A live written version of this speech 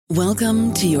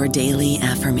Welcome to your daily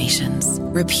affirmations.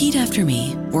 Repeat after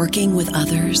me. Working with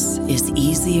others is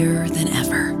easier than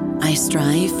ever. I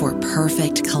strive for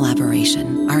perfect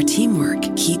collaboration. Our teamwork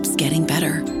keeps getting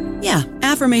better. Yeah,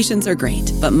 affirmations are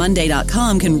great, but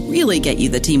Monday.com can really get you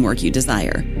the teamwork you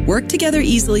desire. Work together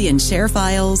easily and share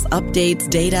files, updates,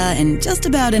 data, and just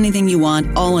about anything you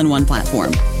want all in one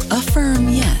platform. Affirm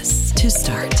yes to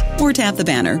start, or tap the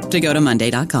banner to go to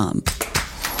Monday.com.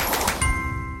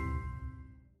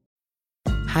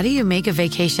 How do you make a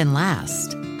vacation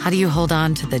last? How do you hold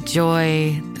on to the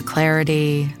joy, the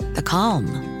clarity, the calm?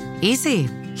 Easy.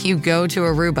 You go to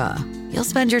Aruba. You'll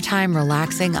spend your time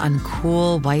relaxing on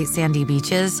cool, white sandy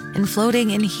beaches and floating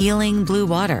in healing blue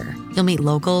water. You'll meet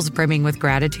locals brimming with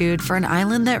gratitude for an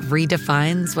island that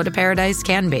redefines what a paradise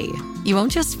can be. You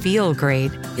won't just feel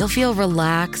great, you'll feel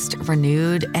relaxed,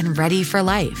 renewed, and ready for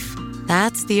life.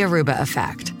 That's the Aruba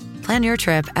effect. Plan your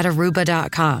trip at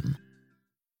Aruba.com.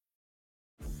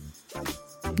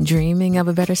 Dreaming of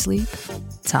a better sleep?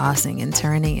 Tossing and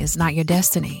turning is not your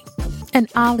destiny.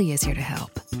 And Ollie is here to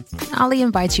help. Ollie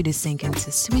invites you to sink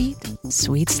into sweet,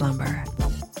 sweet slumber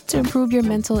to improve your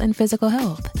mental and physical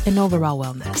health and overall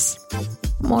wellness.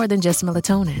 More than just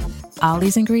melatonin,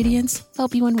 Ollie's ingredients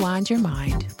help you unwind your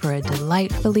mind for a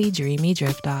delightfully dreamy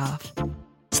drift off.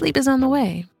 Sleep is on the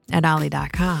way at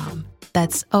Ollie.com.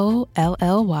 That's OLLY.com.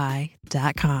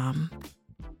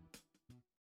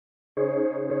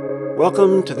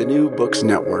 Welcome to the New Books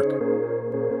Network.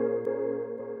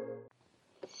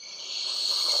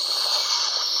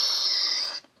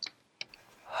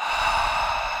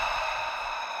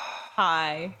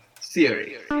 High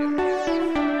Theory.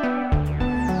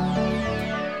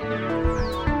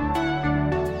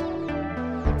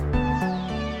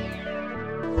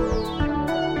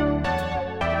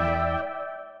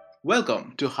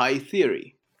 Welcome to High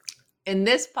Theory. In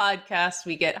this podcast,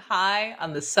 we get high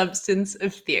on the substance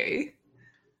of theory.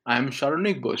 I'm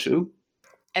Sharonik Boshu.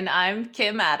 And I'm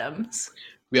Kim Adams.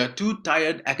 We are two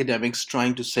tired academics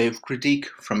trying to save critique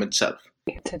from itself.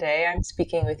 Today, I'm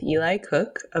speaking with Eli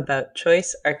Cook about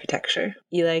choice architecture.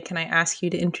 Eli, can I ask you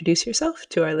to introduce yourself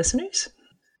to our listeners?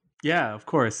 Yeah, of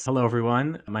course. Hello,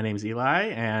 everyone. My name is Eli,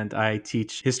 and I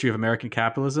teach history of American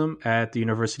capitalism at the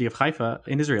University of Haifa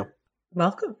in Israel.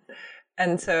 Welcome.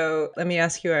 And so let me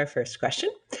ask you our first question.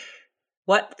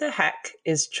 What the heck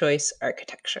is choice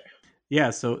architecture? Yeah,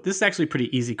 so this is actually a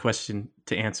pretty easy question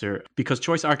to answer because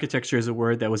choice architecture is a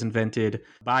word that was invented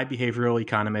by behavioral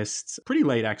economists pretty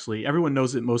late, actually. Everyone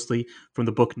knows it mostly from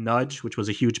the book Nudge, which was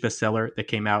a huge bestseller that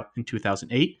came out in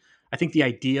 2008. I think the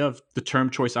idea of the term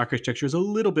choice architecture is a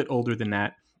little bit older than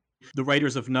that. The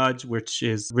writers of Nudge, which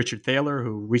is Richard Thaler,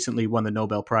 who recently won the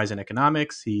Nobel Prize in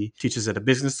Economics. He teaches at a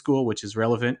business school, which is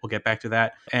relevant. We'll get back to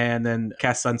that. And then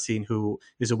Cass Sunstein, who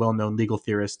is a well-known legal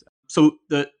theorist. So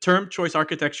the term choice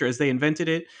architecture, as they invented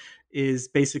it, is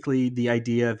basically the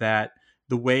idea that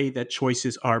the way that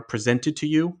choices are presented to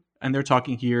you, and they're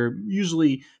talking here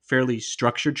usually fairly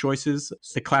structured choices.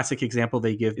 The classic example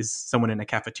they give is someone in a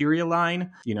cafeteria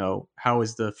line. How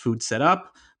is the food set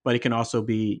up? But it can also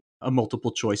be a multiple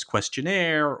choice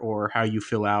questionnaire or how you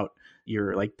fill out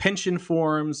your pension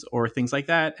forms or things like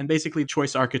that. And basically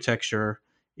choice architecture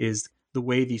is the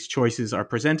way these choices are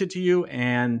presented to you.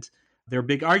 And their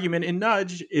big argument in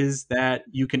Nudge is that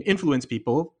you can influence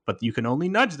people, but you can only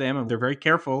nudge them. And they're very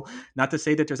careful not to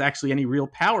say that there's actually any real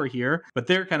power here. But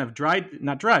their kind of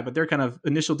but their kind of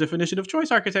initial definition of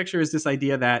choice architecture is this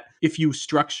idea that if you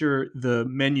structure the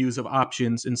menus of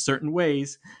options in certain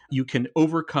ways, you can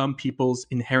overcome people's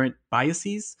inherent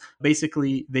biases.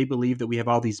 Basically, they believe that we have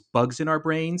all these bugs in our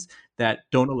brains that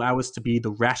don't allow us to be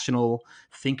the rational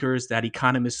thinkers that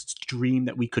economists dream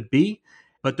that we could be.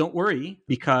 But don't worry,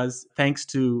 because thanks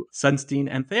to Sunstein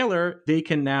and Thaler, they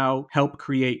can now help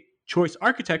create choice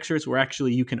architectures where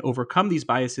actually you can overcome these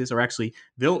biases, or actually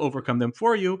they'll overcome them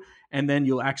for you. And then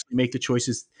you'll actually make the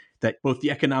choices that both the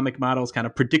economic models kind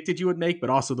of predicted you would make, but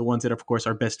also the ones that, of course,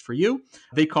 are best for you.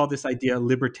 They call this idea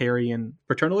libertarian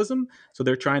paternalism. So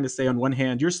they're trying to say, on one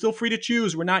hand, you're still free to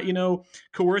choose. We're not,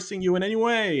 coercing you in any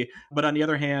way. But on the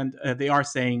other hand, they are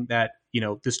saying that,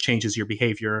 this changes your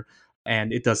behavior.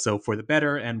 And it does so for the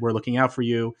better, and we're looking out for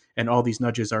you. And all these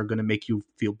nudges are going to make you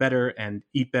feel better and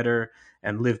eat better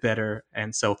and live better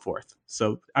and so forth.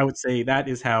 So I would say that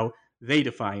is how they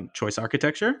define choice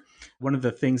architecture. One of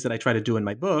the things that I try to do in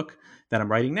my book that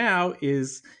I'm writing now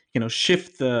is,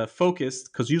 shift the focus,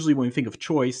 because usually when we think of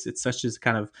choice, it's such as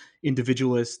kind of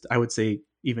individualist, I would say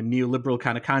even neoliberal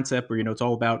kind of concept where, it's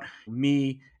all about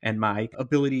me and my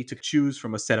ability to choose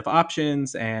from a set of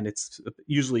options. And it's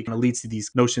usually kind of leads to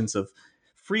these notions of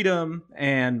freedom,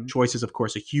 and choice is, of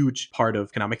course, a huge part of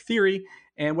economic theory.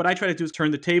 And what I try to do is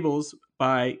turn the tables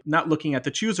by not looking at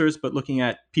the choosers, but looking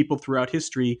at people throughout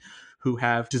history who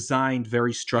have designed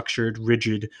very structured,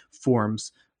 rigid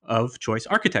forms of choice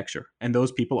architecture. And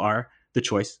those people are the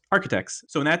choice architects.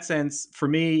 So in that sense, for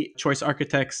me, choice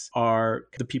architects are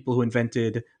the people who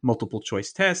invented multiple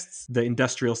choice tests, the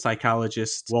industrial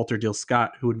psychologist Walter Dill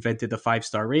Scott, who invented the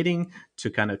 5-star rating to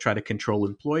kind of try to control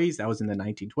employees. That was in the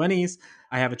 1920s.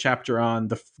 I have a chapter on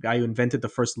the guy who invented the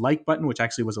first like button, which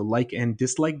actually was a like and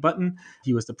dislike button.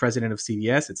 He was the president of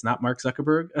CVS. It's not Mark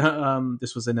Zuckerberg.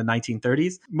 This was in the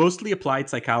 1930s. Mostly applied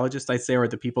psychologists, I'd say, are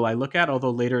the people I look at,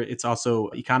 although later it's also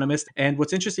economists. And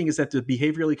what's interesting is that the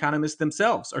behavioral economists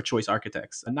themselves are choice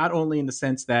architects, and not only in the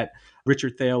sense that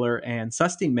Richard Thaler and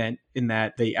Susting meant, in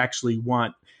that they actually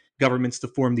want governments to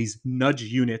form these nudge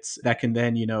units that can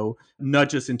then,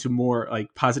 nudge us into more like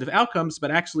positive outcomes.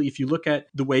 But actually, if you look at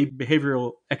the way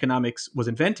behavioral economics was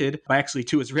invented by actually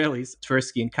two Israelis,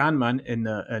 Tversky and Kahneman, in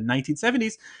the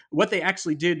 1970s, what they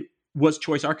actually did was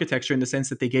choice architecture, in the sense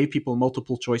that they gave people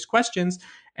multiple choice questions.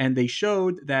 And they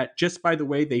showed that just by the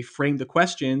way they frame the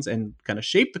questions and kind of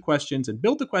shape the questions and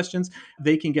build the questions,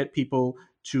 they can get people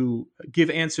to give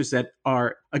answers that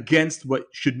are against what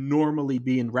should normally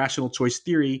be in rational choice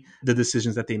theory, the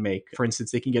decisions that they make. For instance,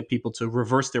 they can get people to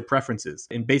reverse their preferences.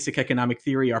 In basic economic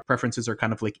theory, our preferences are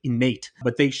kind of like innate,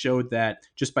 but they showed that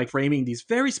just by framing these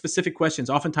very specific questions,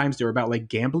 oftentimes they're about like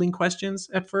gambling questions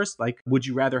at first, like would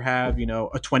you rather have, a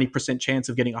 20% chance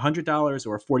of getting $100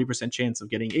 or a 40% chance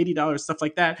of getting $80, stuff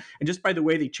like that. And just by the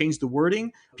way they changed the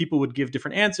wording, people would give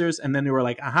different answers. And then they were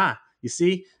like, aha, you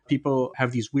see, people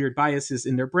have these weird biases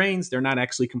in their brains. They're not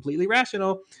actually completely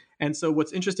rational. And so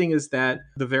what's interesting is that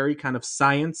the very kind of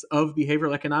science of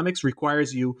behavioral economics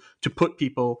requires you to put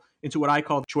people into what I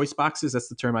call choice boxes. That's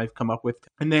the term I've come up with.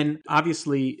 And then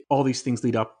obviously all these things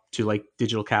lead up to like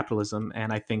digital capitalism.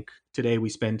 And I think today we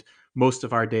spend most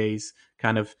of our days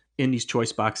kind of in these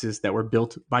choice boxes that were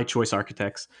built by choice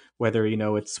architects, whether,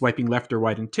 it's swiping left or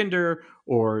right in Tinder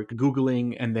or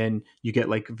Googling, and then you get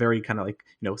like very kind of like,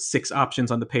 6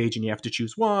 options on the page and you have to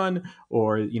choose one,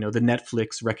 or, the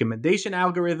Netflix recommendation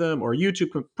algorithm, or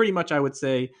YouTube. Pretty much, I would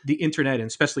say the internet, and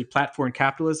especially platform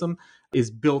capitalism, is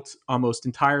built almost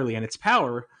entirely, and its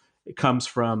power, it comes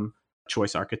from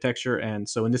choice architecture. And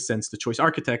so in this sense, the choice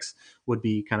architects would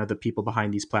be kind of the people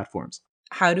behind these platforms.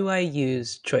 How do I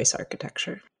use choice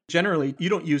architecture? Generally, you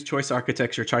don't use choice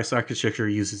architecture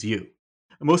uses you.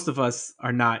 Most of us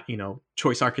are not,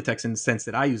 choice architects in the sense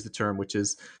that I use the term, which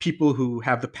is people who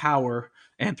have the power.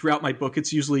 And throughout my book,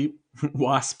 it's usually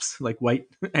WASPs, like white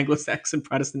Anglo-Saxon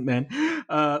Protestant men,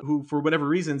 who, for whatever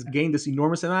reasons, gained this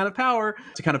enormous amount of power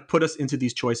to kind of put us into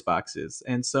these choice boxes.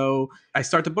 And so I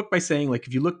start the book by saying, like,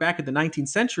 if you look back at the 19th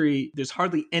century, there's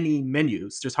hardly any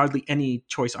menus. There's hardly any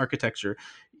choice architecture.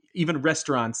 Even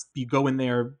restaurants, you go in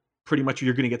there, pretty much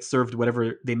you're going to get served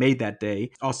whatever they made that day.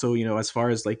 Also, as far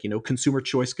as like, consumer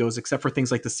choice goes, except for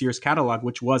things like the Sears catalog,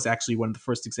 which was actually one of the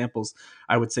first examples,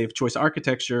 I would say, of choice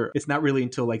architecture, it's not really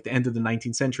until like the end of the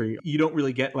 19th century. You don't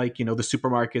really get like, the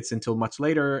supermarkets until much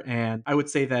later. And I would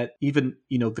say that even,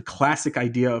 the classic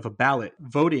idea of a ballot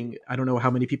voting, I don't know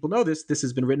how many people know this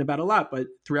has been written about a lot, but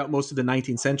throughout most of the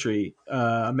 19th century,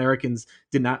 Americans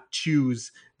did not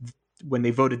choose. When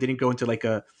they voted, they didn't go into like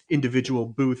a individual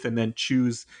booth and then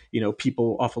choose,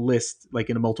 people off a list, like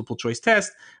in a multiple choice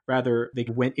test. Rather, they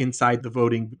went inside the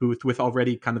voting booth with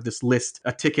already kind of this list,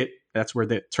 a ticket. That's where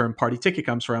the term party ticket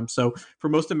comes from. So for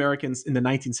most Americans in the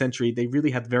 19th century, they really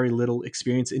had very little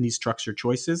experience in these structured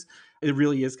choices. It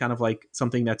really is kind of like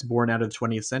something that's born out of the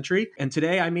 20th century. And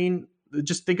today, I mean,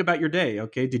 just think about your day.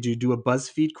 Okay. Did you do a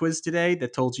BuzzFeed quiz today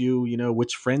that told you,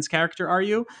 which Friends character are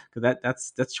you? Because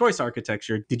that's choice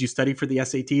architecture. Did you study for the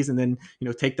SATs and then,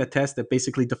 take that test that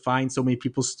basically defines so many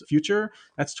people's future?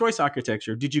 That's choice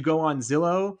architecture. Did you go on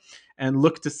Zillow and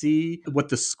look to see what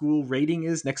the school rating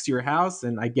is next to your house?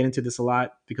 And I get into this a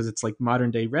lot because it's like modern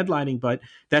day redlining, but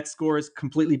that score is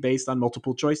completely based on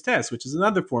multiple choice tests, which is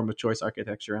another form of choice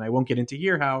architecture. And I won't get into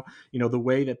here how, the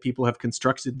way that people have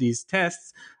constructed these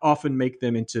tests often make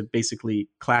them into basically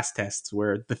class tests,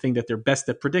 where the thing that they're best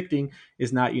at predicting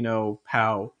is not,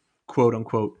 how quote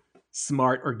unquote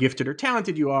smart or gifted or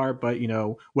talented you are, but,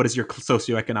 what is your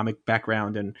socioeconomic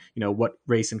background and, what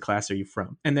race and class are you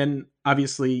from? And then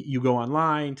obviously you go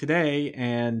online today,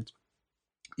 and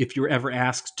if you're ever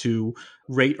asked to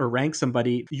rate or rank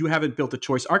somebody, you haven't built a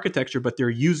choice architecture, but they're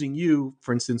using you.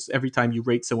 For instance, every time you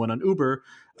rate someone on Uber,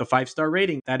 the 5-star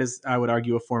rating, that is, I would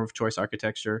argue, a form of choice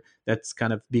architecture that's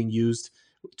kind of being used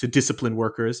to discipline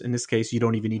workers. In this case, you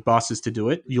don't even need bosses to do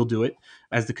it. You'll do it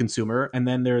as the consumer. And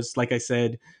then there's, like I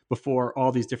said before,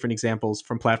 all these different examples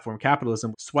from platform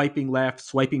capitalism: swiping left,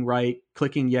 swiping right,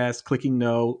 clicking yes, clicking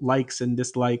no, likes and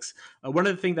dislikes. One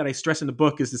of the things that I stress in the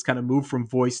book is this kind of move from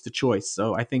voice to choice.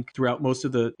 So I think throughout most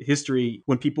of the history,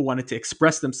 when people wanted to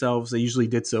express themselves, they usually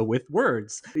did so with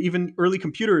words. Even early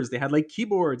computers, they had like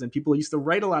keyboards, and people used to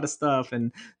write a lot of stuff,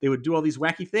 and they would do all these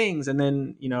wacky things. And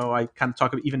then, I kind of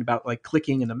talk even about like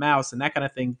clicking and the mouse and that kind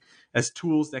of thing as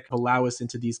tools that can allow us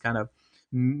into these kind of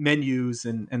menus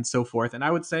and so forth. And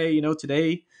I would say,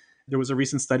 today there was a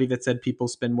recent study that said people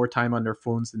spend more time on their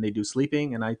phones than they do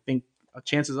sleeping. And I think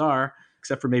chances are,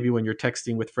 except for maybe when you're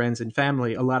texting with friends and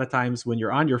family, a lot of times when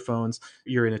you're on your phones,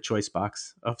 you're in a choice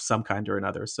box of some kind or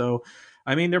another. So,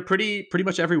 I mean, they're pretty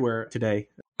much everywhere today.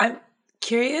 I'm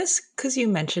curious because you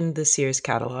mentioned the Sears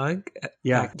catalog.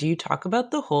 Yeah. Do you talk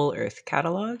about the Whole Earth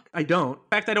catalog? I don't. In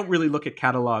fact, I don't really look at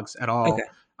catalogs at all. Okay.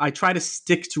 I try to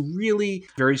stick to really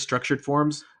very structured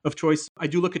forms of choice. I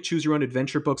do look at choose your own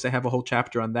adventure books. I have a whole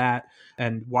chapter on that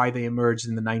and why they emerged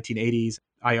in the 1980s.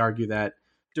 I argue that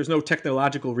there's no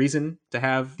technological reason to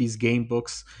have these game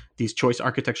books, these choice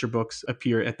architecture books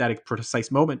appear at that precise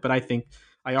moment. But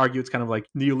I argue it's kind of like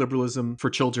neoliberalism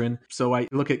for children. So I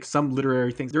look at some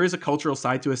literary things. There is a cultural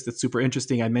side to us that's super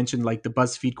interesting. I mentioned like the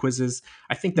BuzzFeed quizzes.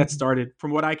 I think that started, from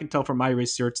what I can tell from my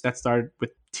research, that started with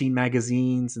teen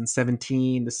magazines and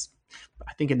 17,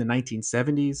 I think in the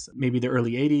 1970s, maybe the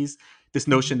early 80s. This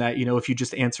notion that, if you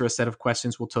just answer a set of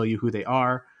questions, we'll tell you who they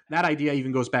are. That idea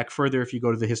even goes back further if you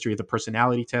go to the history of the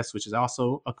personality test, which is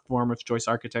also a form of choice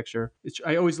architecture.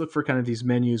 I always look for kind of these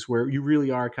menus where you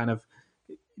really are kind of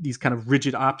these kind of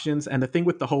rigid options. And the thing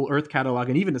with the Whole Earth catalog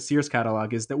and even the Sears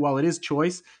catalog is that while it is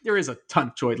choice, there is a ton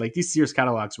of choice. Like these Sears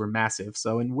catalogs were massive.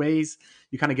 So in ways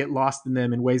you kind of get lost in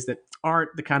them in ways that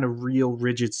aren't the kind of real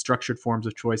rigid structured forms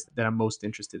of choice that I'm most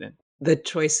interested in. The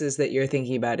choices that you're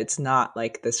thinking about, it's not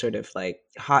like the sort of like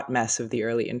hot mess of the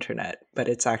early internet, but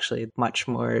it's actually much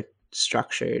more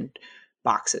structured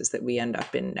boxes that we end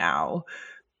up in now.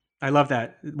 I love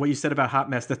that. What you said about hot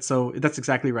mess, that's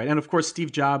exactly right. And of course,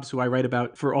 Steve Jobs, who I write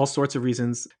about for all sorts of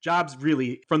reasons, Jobs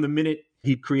really, from the minute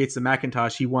he creates the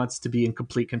Macintosh, he wants to be in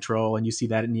complete control. And you see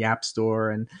that in the App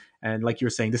Store. And like you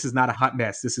were saying, this is not a hot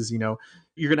mess. This is, you're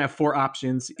going to have 4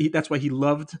 options. That's why he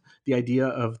loved the idea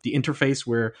of the interface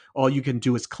where all you can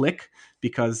do is click,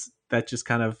 because that just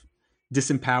kind of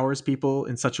disempowers people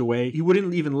in such a way. He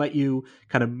wouldn't even let you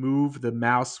kind of move the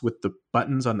mouse with the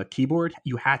buttons on the keyboard.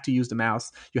 You had to use the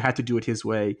mouse. You had to do it his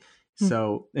way.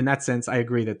 So in that sense, I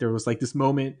agree that there was like this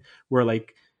moment where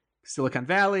like Silicon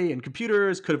Valley and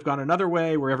computers could have gone another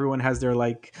way, where everyone has their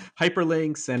like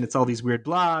hyperlinks and it's all these weird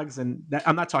blogs. And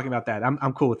I'm not talking about that.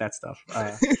 I'm cool with that stuff.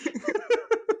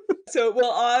 So,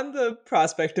 well, on the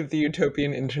prospect of the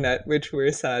utopian internet, which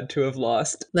we're sad to have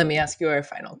lost, let me ask you our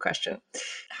final question.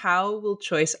 How will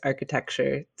choice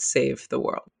architecture save the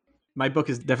world? My book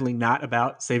is definitely not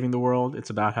about saving the world. It's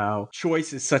about how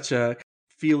choice is such a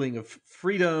feeling of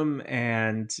freedom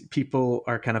and people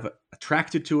are kind of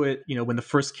attracted to it. When the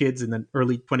first kids in the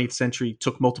early 20th century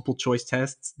took multiple choice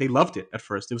tests, they loved it at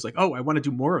first. It was like, oh, I want to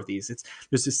do more of these.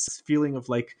 There's this feeling of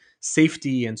like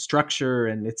safety and structure,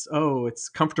 and it's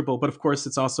comfortable. But of course,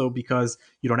 it's also because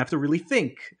you don't have to really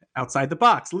think outside the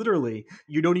box, literally.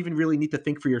 You don't even really need to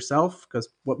think for yourself, because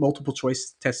what multiple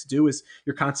choice tests do is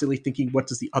you're constantly thinking, what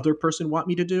does the other person want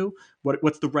me to do?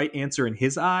 What's the right answer in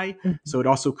his eye? Mm-hmm. So it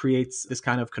also creates this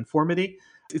kind of conformity.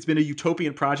 It's been a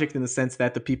utopian project in the sense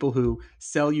that the people who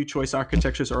sell you choice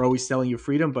architectures are always selling you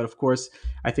freedom. But of course,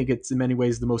 I think it's in many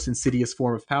ways the most insidious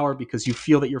form of power, because you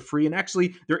feel that you're free. And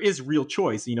actually, there is real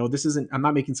choice. I'm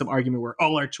not making some argument where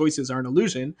all our choices are an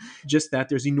illusion, just that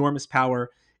there's enormous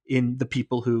power in the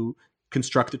people who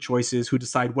construct the choices, who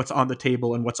decide what's on the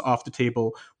table and what's off the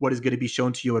table, what is going to be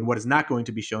shown to you and what is not going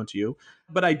to be shown to you.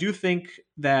 But I do think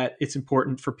that it's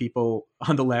important for people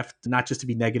on the left not just to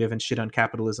be negative and shit on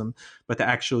capitalism, but to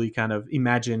actually kind of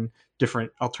imagine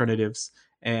different alternatives.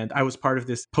 And I was part of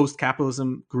this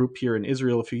post-capitalism group here in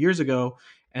Israel a few years ago.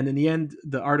 And in the end,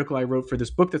 the article I wrote for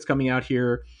this book that's coming out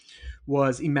here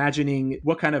was imagining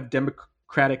what kind of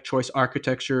democratic choice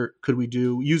architecture could we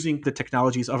do using the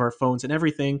technologies of our phones and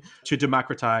everything to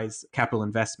democratize capital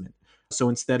investment. So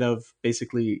instead of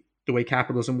basically the way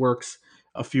capitalism works,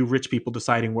 a few rich people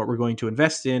deciding what we're going to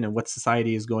invest in and what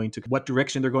society is what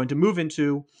direction they're going to move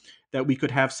into, that we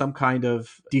could have some kind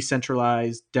of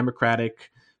decentralized,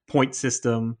 democratic point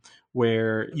system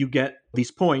where you get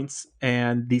these points,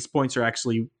 and these points are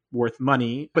actually worth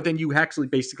money. But then you actually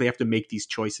basically have to make these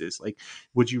choices. Like,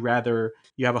 would you rather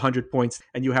you have 100 points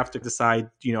and you have to decide,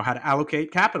 how to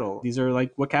allocate capital? These are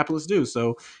like what capitalists do.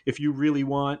 So if you really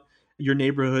want your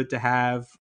neighborhood to have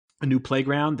a new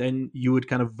playground, then you would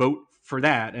kind of vote for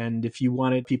that. And if you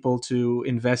wanted people to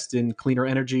invest in cleaner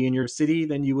energy in your city,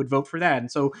 then you would vote for that.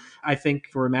 And so I think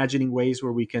for imagining ways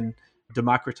where we can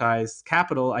democratize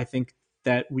capital, I think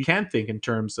that we can think in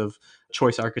terms of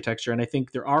choice architecture. And I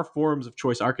think there are forms of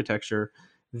choice architecture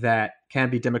that can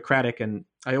be democratic. And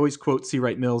I always quote C.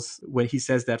 Wright Mills when he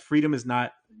says that freedom is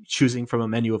not choosing from a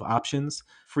menu of options.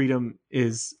 Freedom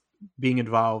is being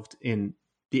involved in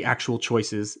the actual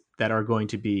choices that are going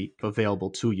to be available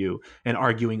to you and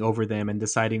arguing over them and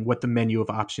deciding what the menu of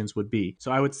options would be.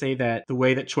 So I would say that the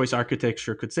way that choice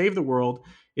architecture could save the world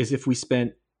is if we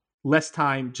spent less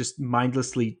time just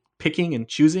mindlessly picking and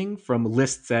choosing from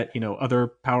lists that,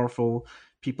 other powerful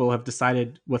people have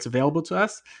decided what's available to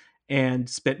us, and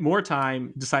spent more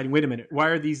time deciding, wait a minute, why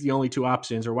are these the only two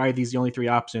options? Or why are these the only three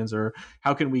options? Or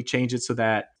how can we change it so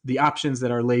that the options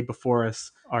that are laid before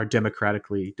us are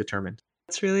democratically determined?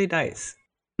 That's really nice.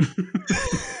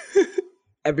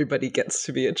 Everybody gets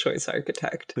to be a choice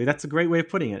architect. That's a great way of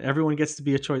putting it. Everyone gets to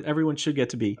be a choice. Everyone should get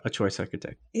to be a choice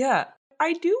architect. Yeah.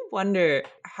 I do wonder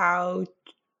how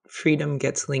freedom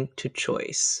gets linked to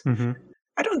choice. Mm-hmm.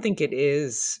 I don't think it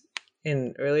is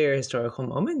in earlier historical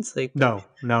moments. No.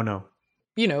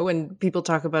 When people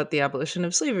talk about the abolition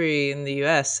of slavery in the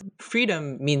US,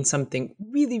 freedom means something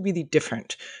really, really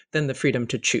different than the freedom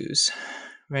to choose,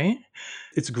 right?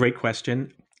 It's a great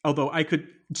question. Although I could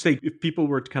say if people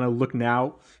were to kind of look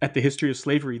now at the history of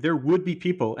slavery, there would be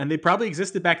people, and they probably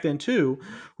existed back then too,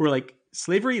 who are like,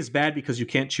 slavery is bad because you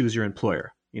can't choose your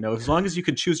employer. As long as you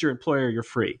can choose your employer, you're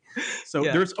free. So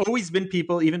There's always been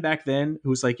people, even back then,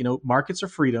 who's like, markets are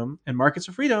freedom, and markets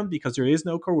are freedom because there is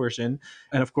no coercion.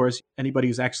 And of course, anybody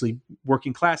who's actually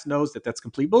working class knows that that's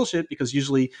complete bullshit, because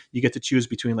usually you get to choose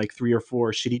between like 3 or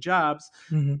 4 shitty jobs,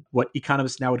 what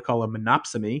economists now would call a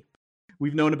monopsony.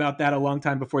 We've known about that a long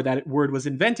time before that word was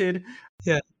invented.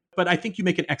 Yeah. But I think you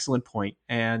make an excellent point.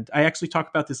 And I actually talk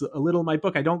about this a little in my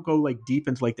book. I don't go like deep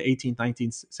into like the 18th,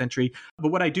 19th century. But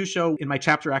what I do show in my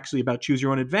chapter actually about Choose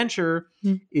Your Own Adventure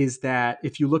is that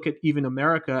if you look at even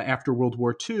America after World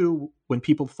War II, when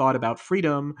people thought about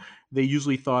freedom, they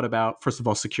usually thought about, first of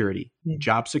all, security,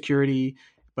 job security,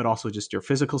 but also just your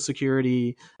physical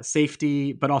security,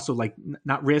 safety, but also like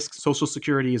not risk. Social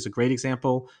security is a great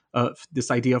example of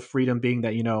this idea of freedom being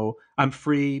that, I'm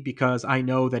free because I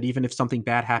know that even if something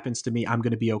bad happens to me, I'm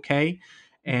going to be okay.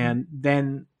 And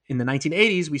then in the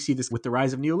 1980s, we see this with the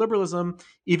rise of neoliberalism,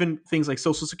 even things like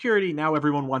Social Security. Now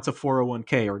everyone wants a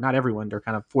 401k, or not everyone, they're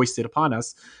kind of foisted upon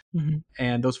us.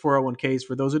 And those 401ks,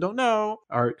 for those who don't know,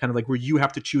 are kind of like where you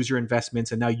have to choose your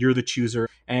investments, and now you're the chooser.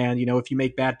 And, if you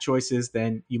make bad choices,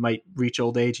 then you might reach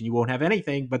old age and you won't have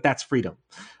anything, but that's freedom.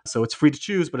 So it's free to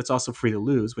choose, but it's also free to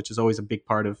lose, which is always a big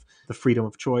part of the freedom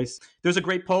of choice. There's a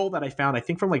great poll that I found, I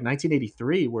think from like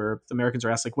 1983, where Americans are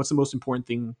asked, like, what's the most important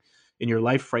thing in your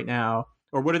life right now?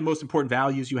 Or what are the most important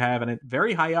values you have? And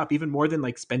very high up, even more than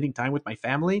like spending time with my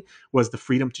family, was the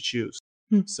freedom to choose.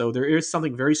 So there is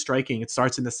something very striking. It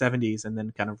starts in the 70s and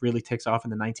then kind of really takes off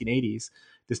in the 1980s,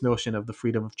 this notion of the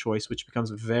freedom of choice, which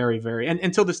becomes very, very, and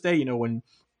until this day, when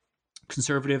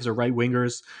conservatives or right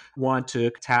wingers want to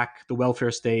attack the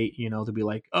welfare state, to be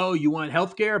like, oh, you want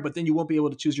healthcare, but then you won't be able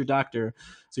to choose your doctor.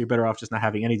 So you're better off just not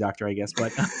having any doctor, I guess.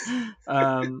 But,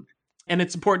 and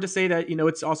it's important to say that,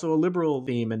 it's also a liberal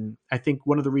theme. And I think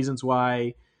one of the reasons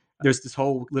why there's this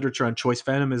whole literature on choice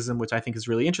feminism, which I think is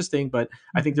really interesting, but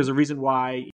I think there's a reason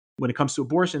why when it comes to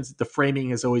abortions, the framing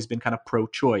has always been kind of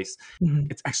pro-choice.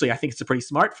 It's actually, I think it's a pretty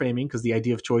smart framing because the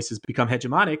idea of choice has become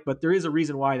hegemonic, but there is a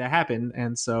reason why that happened.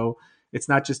 And so it's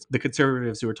not just the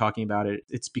conservatives who are talking about it.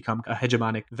 It's become a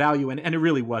hegemonic value. And it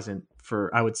really wasn't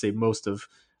for, I would say, most of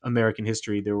American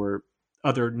history. There were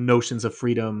other notions of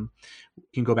freedom. You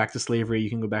can go back to slavery. You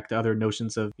can go back to other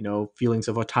notions of, feelings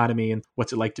of autonomy and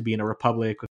what's it like to be in a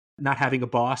republic. Not having a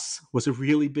boss was a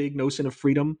really big notion of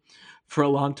freedom for a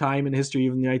long time in history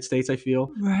of the United States, I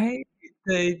feel. Right.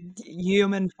 The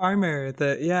human farmer,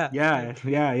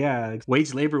 Yeah.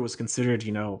 Wage labor was considered,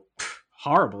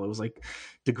 horrible. It was like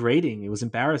degrading. It was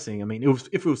embarrassing. I mean,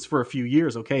 if it was for a few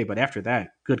years, okay. But after that,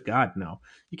 good God, no.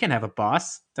 You can't have a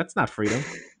boss. That's not freedom.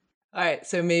 All right,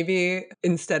 so maybe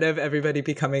instead of everybody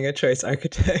becoming a choice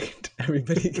architect,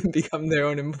 everybody can become their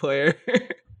own employer.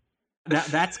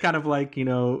 That's kind of like, the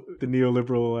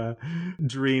neoliberal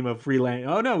dream of freelance.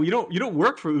 Oh no, you don't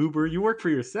work for Uber, you work for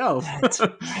yourself. That's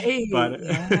right. But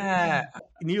yeah.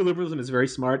 Neoliberalism is very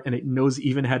smart, and it knows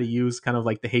even how to use kind of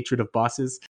like the hatred of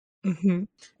bosses Mm-hmm.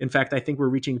 In fact, I think we're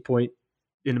reaching a point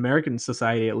in American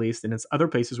society, at least, and it's other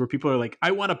places where people are like,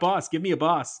 I want a boss, give me a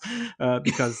boss.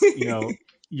 Because,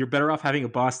 you're better off having a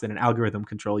boss than an algorithm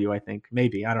control you, I think.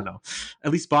 Maybe, I don't know.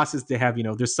 At least bosses, they have,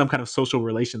 there's some kind of social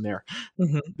relation there.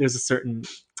 Mm-hmm. There's a certain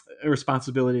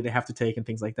responsibility they have to take and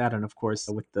things like that. And of course,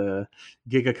 with the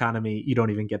gig economy, you don't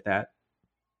even get that.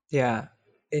 Yeah,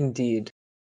 indeed.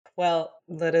 Well,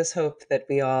 let us hope that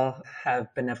we all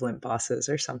have benevolent bosses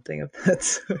or something of that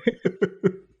sort.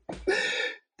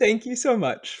 Thank you so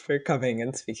much for coming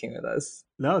and speaking with us.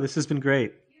 No, this has been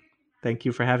great. Thank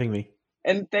you for having me.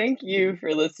 And thank you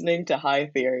for listening to High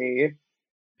Theory.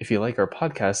 If you like our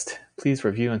podcast, please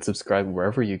review and subscribe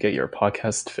wherever you get your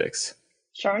podcast fix.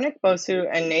 Sharnik Bosu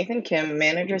and Nathan Kim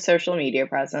manage our social media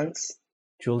presence.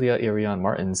 Julia Irion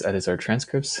Martins edits our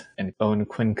transcripts, and Owen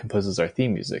Quinn composes our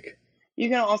theme music. You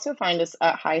can also find us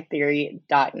at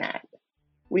hightheory.net.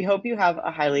 We hope you have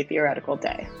a highly theoretical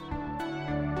day.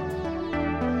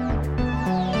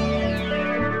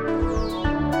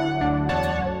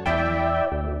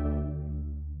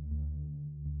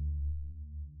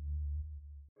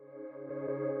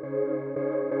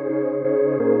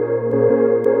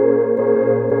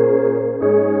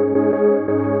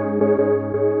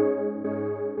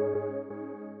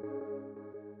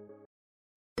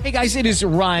 Hey guys, it is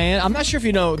Ryan. I'm not sure if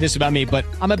you know this about me, but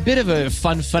I'm a bit of a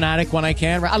fun fanatic when I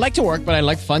can. I like to work, but I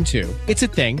like fun too. It's a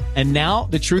thing. And now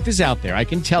the truth is out there. I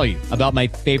can tell you about my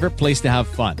favorite place to have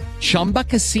fun. Chumba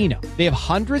Casino. They have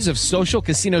hundreds of social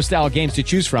casino style games to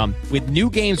choose from with new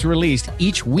games released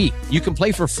each week. You can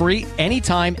play for free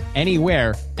anytime,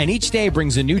 anywhere. And each day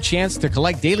brings a new chance to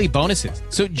collect daily bonuses.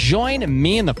 So join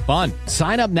me in the fun.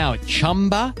 Sign up now at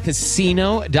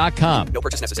ChumbaCasino.com. No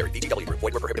purchase necessary. VGW Group.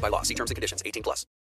 Void where prohibited by law. See terms and conditions. 18+.